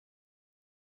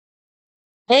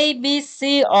A, B,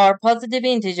 C are positive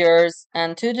integers,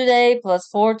 and 2 to the A plus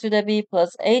 4 to the B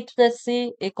plus 8 to the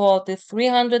C equal to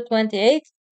 328.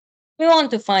 We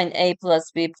want to find A plus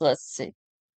B plus C.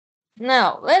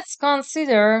 Now, let's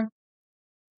consider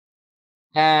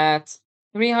that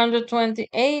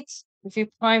 328, if you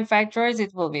prime factorize,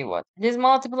 it will be what? It is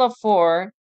multiple of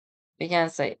 4. We can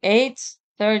say 8,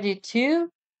 32,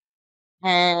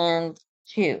 and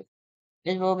 2.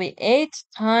 It will be 8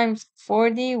 times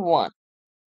 41.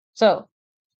 So,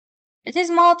 it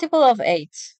is multiple of 8.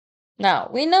 Now,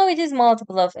 we know it is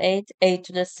multiple of 8, 8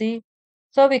 to the C.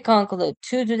 So we conclude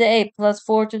 2 to the A plus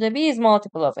 4 to the B is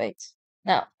multiple of 8.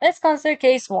 Now, let's consider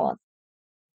case 1.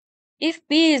 If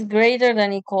B is greater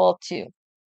than equal to,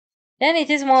 then it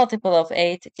is multiple of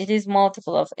 8. It is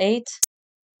multiple of 8.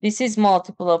 This is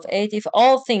multiple of 8. If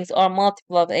all things are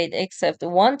multiple of 8 except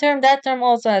one term, that term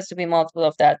also has to be multiple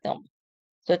of that number.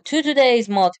 So 2 to the A is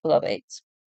multiple of 8.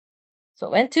 So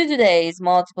when 2 to the A is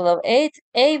multiple of 8,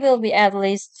 A will be at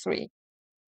least 3.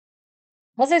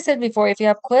 As I said before, if you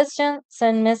have questions,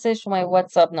 send message to my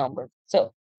WhatsApp number.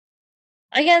 So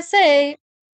I can say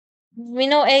we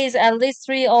know A is at least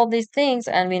 3, all these things,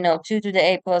 and we know 2 to the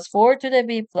A plus 4 to the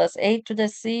B plus 8 to the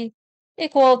C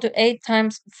equal to 8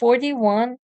 times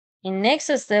 41. In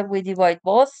next step, we divide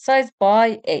both sides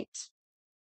by 8.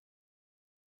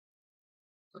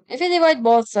 If you divide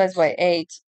both sides by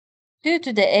 8, 2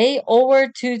 to the A over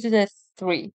 2 to the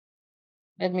 3.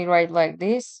 Let me write like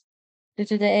this. 2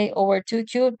 to the A over 2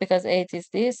 cubed, because 8 is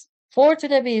this. 4 to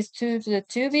the B is 2 to the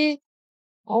 2B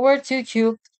over 2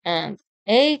 cubed, and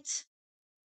 8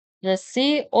 the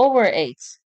C over 8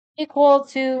 equal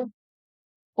to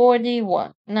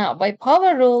 41. Now, by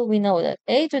power rule, we know that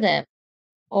A to the M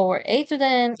over A to the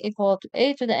N equal to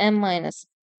A to the M minus.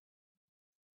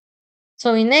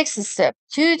 So in next step,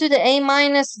 2 to the A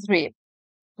minus 3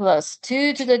 plus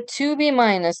 2 to the 2B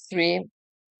minus 3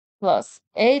 plus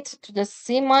 8 to the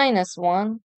C minus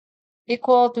 1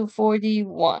 equal to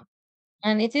 41.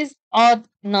 And it is odd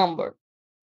number.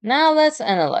 Now let's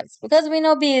analyze. Because we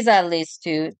know B is at least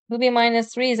 2, 2B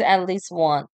minus 3 is at least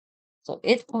 1. So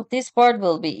this part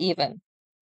will be even.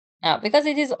 Now, because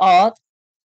it is odd,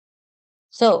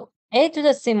 so A to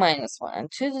the C minus 1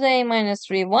 and 2 to the A minus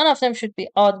 3, one of them should be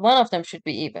odd, one of them should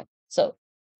be even. So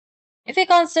if we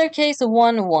consider case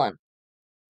 1, 1,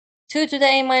 2 to the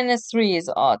A minus 3 is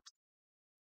odd.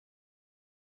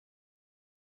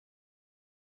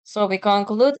 So we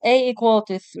conclude A equal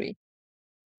to 3.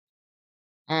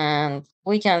 And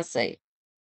we can say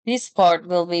this part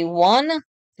will be 1. If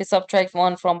we subtract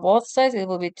 1 from both sides, it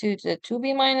will be 2 to the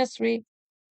 2B minus 3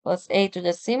 plus A to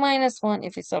the C minus 1.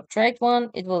 If we subtract 1,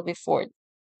 it will be 4.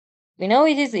 We know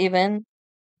it is even.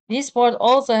 This part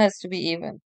also has to be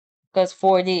even because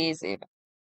 4D is even.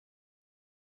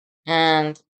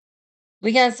 And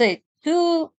we can say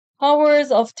 2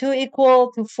 powers of 2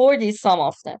 equal to 4D, sum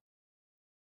of them.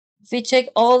 If we check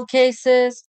all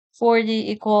cases, 4D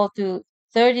equal to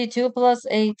 32 plus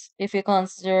 8. If we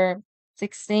consider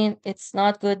 16, it's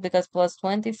not good because plus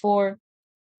 24.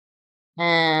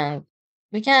 And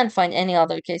we can't find any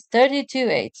other case. 32,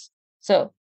 8.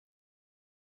 So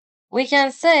we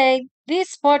can say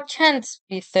this part can't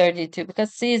be 32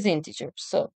 because C is integer.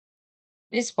 So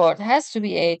this part has to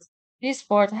be 8. This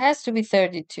part has to be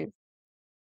 32.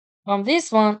 From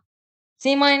this one,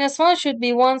 C minus 1 should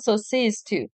be 1, so C is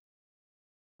 2.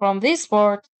 From this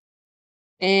part,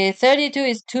 32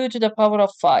 is 2 to the power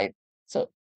of 5. So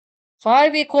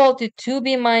 5 equal to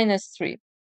 2B minus 3.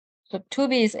 So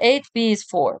 2B is 8, B is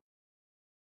 4.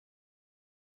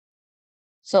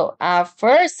 So our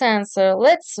first answer,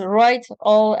 let's write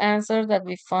all answers that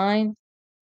we find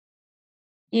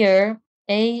here.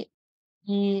 A,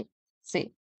 E,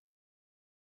 C.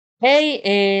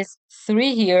 A is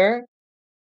 3 here.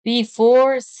 B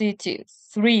 4, C 2.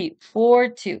 3, 4,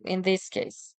 2 in this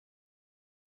case.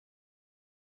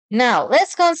 Now,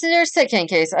 let's consider second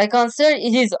case. I consider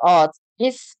it is odd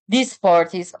if this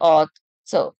part is odd.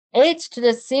 So, 8 to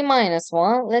the C minus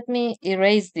 1. Let me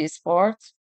erase this part.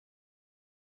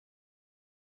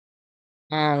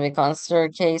 And we consider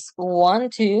case 1,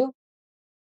 2.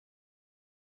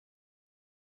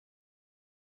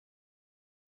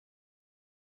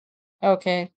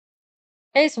 Okay.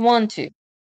 Case 1, 2.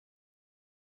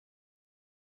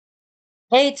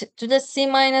 8 to the C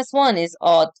minus 1 is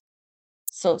odd.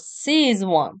 So, C is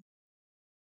 1.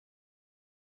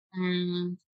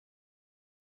 And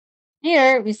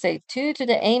here we say 2 to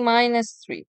the A minus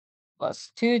 3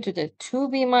 plus 2 to the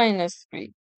 2B minus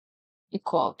 3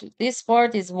 equal to this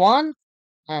part is 1.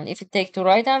 And if you take the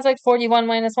right hand side, 41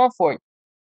 minus 1, 40.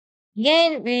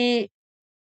 Again, we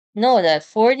know that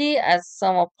 40 as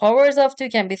sum of powers of 2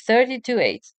 can be 32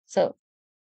 8. So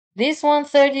this one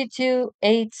 32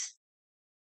 8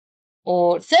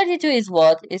 or 32 is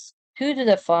what? Is 2 to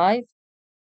the 5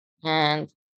 and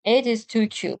 8 is 2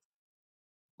 cubed.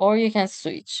 Or you can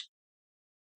switch.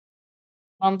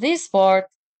 From this part,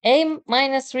 a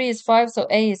minus 3 is 5, so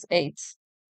a is 8.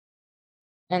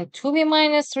 And 2b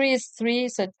minus 3 is 3,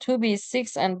 so 2b is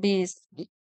 6 and b is 3.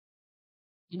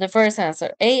 The first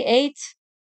answer, a8,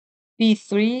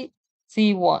 b3,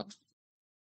 c1.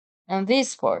 And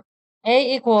this part,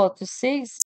 a equal to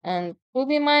 6 and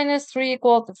 2b minus 3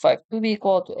 equal to 5, 2b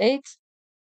equal to 8,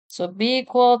 so b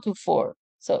equal to 4.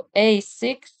 So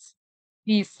a6,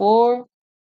 b4,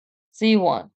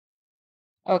 c1.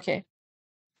 Okay,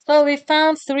 so we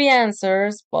found three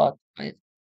answers, but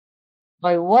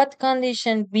by what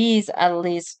condition b is at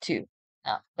least 2?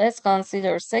 Now, let's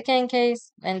consider second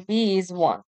case when b is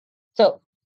 1. So,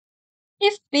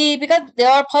 if b, because they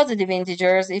are positive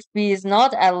integers, if b is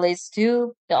not at least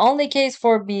 2, the only case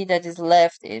for b that is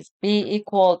left is b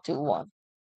equal to 1.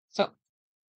 So,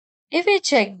 if we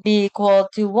check b equal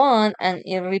to 1 and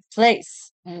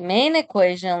replace the main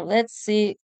equation, let's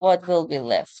see what will be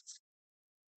left.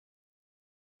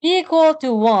 B equal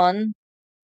to 1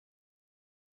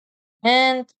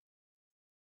 and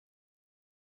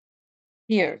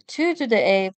here 2 to the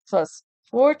a plus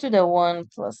 4 to the 1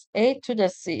 plus 8 to the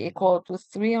c equal to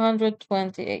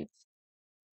 328.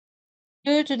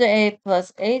 2 to the a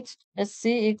plus 8 to the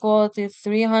c equal to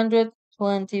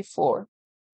 324.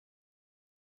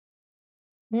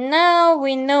 Now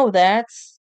we know that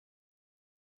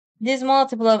this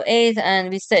multiple of 8 and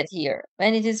we said here,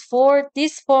 when it is 4,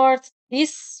 this part,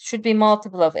 this should be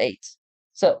multiple of 8.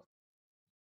 So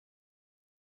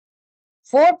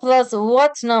 4 plus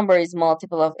what number is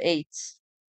multiple of 8?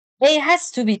 A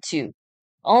has to be 2.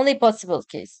 Only possible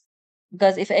case.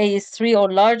 Because if a is 3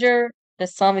 or larger, the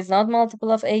sum is not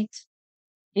multiple of 8.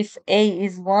 If a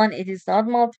is 1, it is not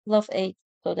multiple of 8.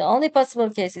 So the only possible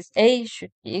case is a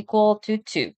should be equal to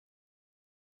 2.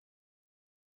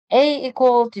 A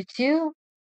equal to 2,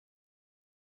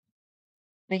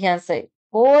 we can say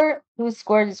 4, 2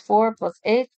 squared is 4 plus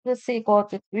 8 plus c equal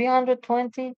to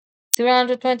 320,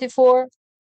 324.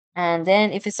 And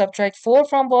then if we subtract 4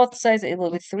 from both sides, it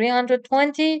will be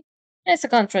 320. It's a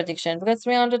contradiction because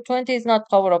 320 is not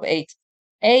power of 8.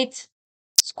 8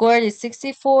 squared is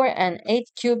 64 and 8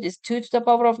 cubed is 2 to the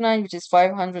power of 9, which is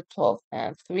 512.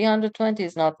 And 320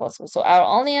 is not possible. So our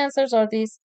only answers are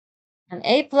these. And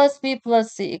a plus b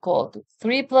plus c equal to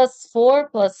 3 plus 4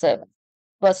 plus 7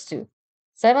 plus 2.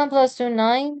 7 plus 2,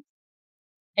 9.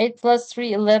 8 plus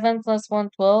 3, 11 plus 1,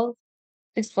 12.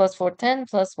 6 plus 4, 10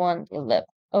 plus 1, 11.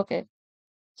 Okay.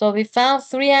 So we found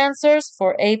three answers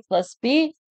for a plus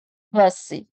b plus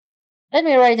c. Let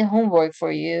me write the homework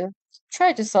for you.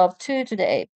 Try to solve 2 to the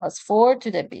a plus 4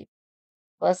 to the b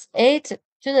plus 8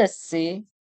 to the c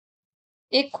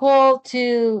equal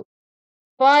to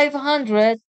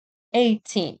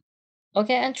 518.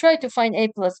 Okay, and try to find a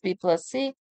plus b plus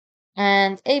c.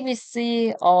 And a, b,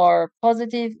 c are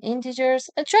positive integers.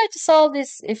 And try to solve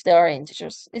this if they are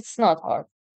integers. It's not hard.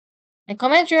 And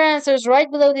comment your answers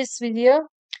right below this video.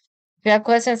 If you have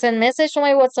questions, send message to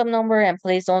my WhatsApp number and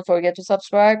please don't forget to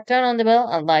subscribe, turn on the bell,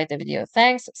 and like the video.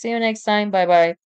 Thanks. See you next time. Bye bye.